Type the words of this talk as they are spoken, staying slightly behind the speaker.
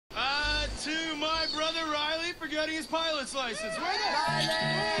getting his pilot's license. Where the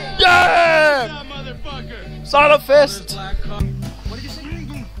Yeah! that motherfucker? Så er der fest! What did you say?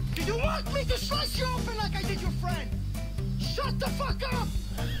 Do you want me to slice you open like I did your friend? Shut the fuck up!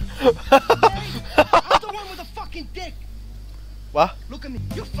 Hey, I'm the one with the fucking dick. Hvad? Look at me.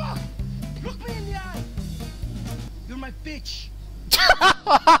 You fuck! Look me in the eye. You're my bitch.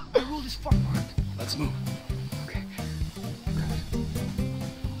 I rule this fuck part. Let's move. Okay.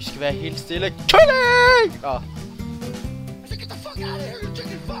 Vi skal være helt stille. Kylling! I said, get the fuck out of here, you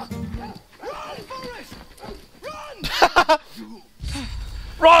chicken fuck! Run, Forrest! Run!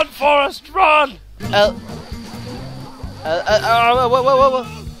 Run, Forrest, run! Ad. Wow.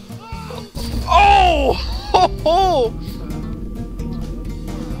 Oh! Ho, ho!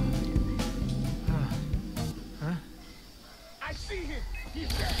 I see him!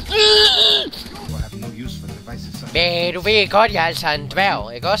 We'll have no use for the devices. Men du ved godt, jeg er altså en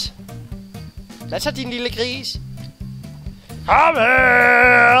dværg, ikke også? Hvad så, din lille gris? Kom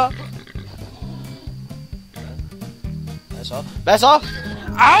her! Hvad så? Hvad så?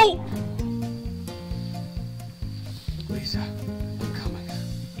 Au! Lisa, we're coming.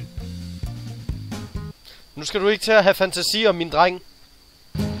 Nu skal du ikke til at have fantasi om min dreng.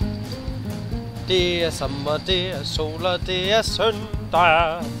 Det er sommer, det er sol, og det er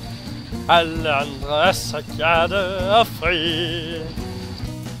søndag. Alle andre er så hjerte og fri.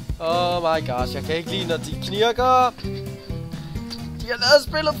 Oh my gosh, jeg kan ikke lide, når de knirker. De har lavet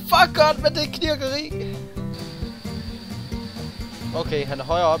spillet fuck godt med det knirkeri. Okay, han er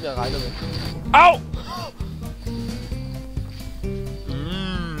højere op, jeg regner med. Au!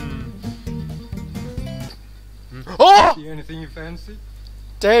 Oh! See anything you fancy?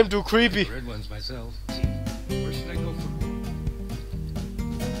 Damn, du er creepy. Red ones myself. Where should I go for?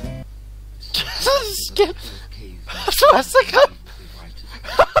 Skæld. Du er så grim.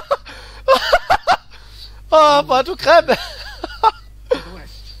 Åh, hvor er du grim.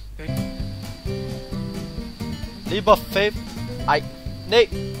 Lieber Faith. Ej, nej,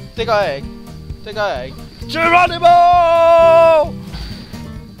 det gør jeg ikke. Det gør jeg ikke. Geronimo!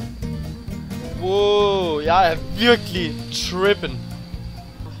 Wow, jeg er virkelig trippen.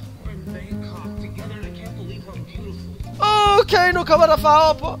 Okay, nu kommer der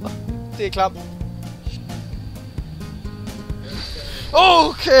farver på. Det er klart.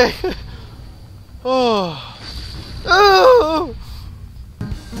 Okay.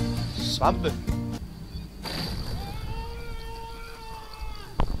 Svampe.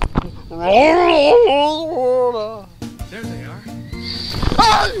 There they are.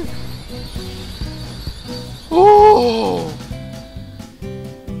 Ej.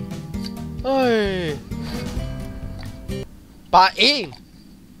 Bare én.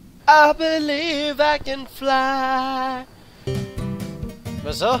 I believe I can fly.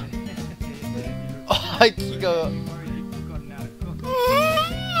 Hvad så? Jeg kigger.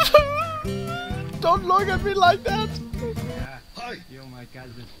 Don't look at me like that. Hi. You're my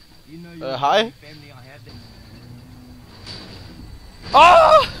cousin. You know you're Hi. family I have been.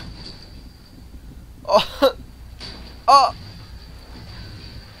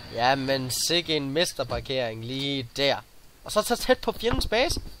 Jamen, sikke en mesterparkering lige der. Og så tæt på fjendens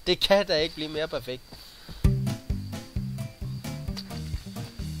base. Det kan da ikke blive mere perfekt.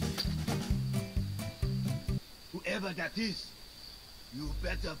 Whoever that is, you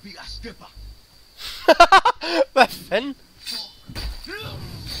better be a stripper. Hvad fanden?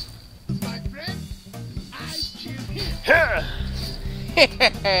 My friend, I kill him.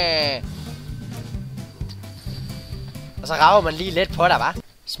 Og så rager man lige lidt på dig, hva?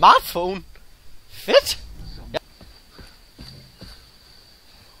 Smartphone. Fedt. Ja.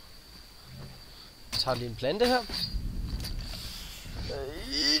 Jeg tager lige en plante her.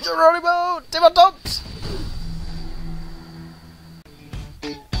 Geronimo, det var dumt.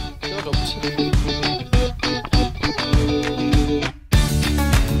 Det var dumt.